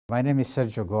My name is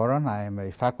Sergiu Gorun. I am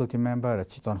a faculty member at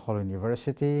Seton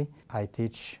University. I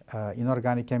teach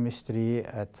inorganic chemistry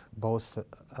at both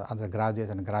undergraduate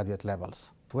and graduate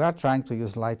levels. We are trying to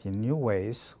use light in new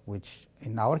ways, which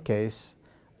in our case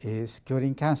is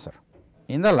curing cancer.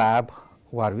 In the lab,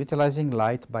 we are utilizing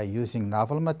light by using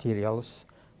novel materials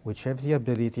which have the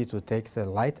ability to take the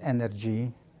light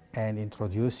energy and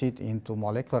introduce it into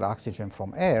molecular oxygen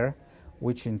from air,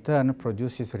 which in turn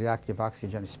produces reactive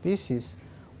oxygen species,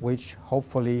 which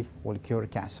hopefully will cure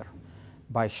cancer.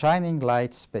 By shining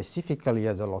light specifically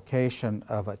at the location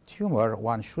of a tumor,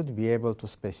 one should be able to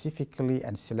specifically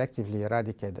and selectively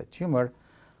eradicate the tumor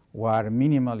while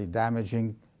minimally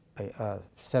damaging a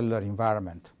cellular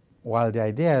environment. While the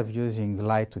idea of using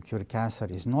light to cure cancer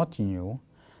is not new,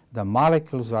 the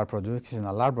molecules we are producing in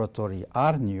a laboratory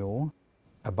are new.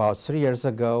 About 3 years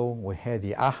ago, we had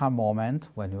the aha moment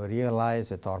when we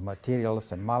realized that our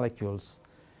materials and molecules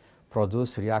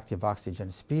produce reactive oxygen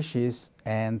species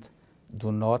and do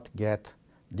not get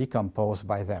decomposed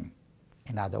by them.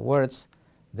 In other words,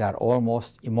 they are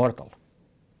almost immortal.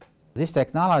 This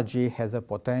technology has the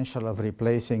potential of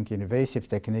replacing invasive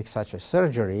techniques such as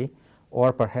surgery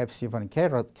or perhaps even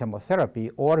chemotherapy,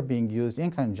 or being used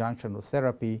in conjunction with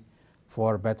therapy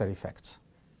for better effects.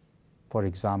 For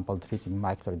example, treating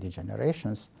macular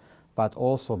degenerations, but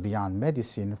also beyond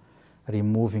medicine,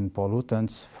 removing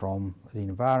pollutants from the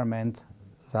environment,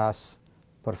 thus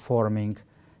performing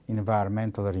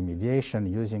environmental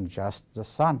remediation using just the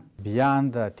sun.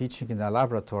 Beyond teaching in the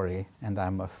laboratory, and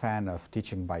I'm a fan of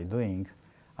teaching by doing,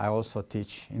 I also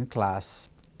teach in class.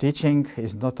 Teaching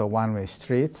is not a one-way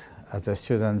street. As the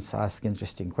students ask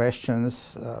interesting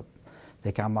questions,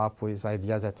 they come up with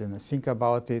ideas that I didn't think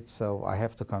about it, so I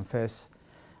have to confess,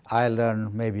 I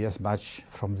learn maybe as much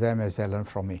from them as they learn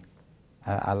from me.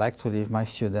 I like to leave my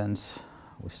students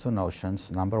with two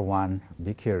notions. Number one,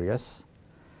 be curious.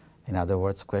 In other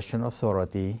words, question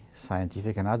authority,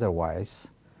 scientific and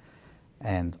otherwise,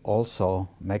 and also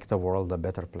make the world a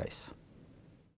better place.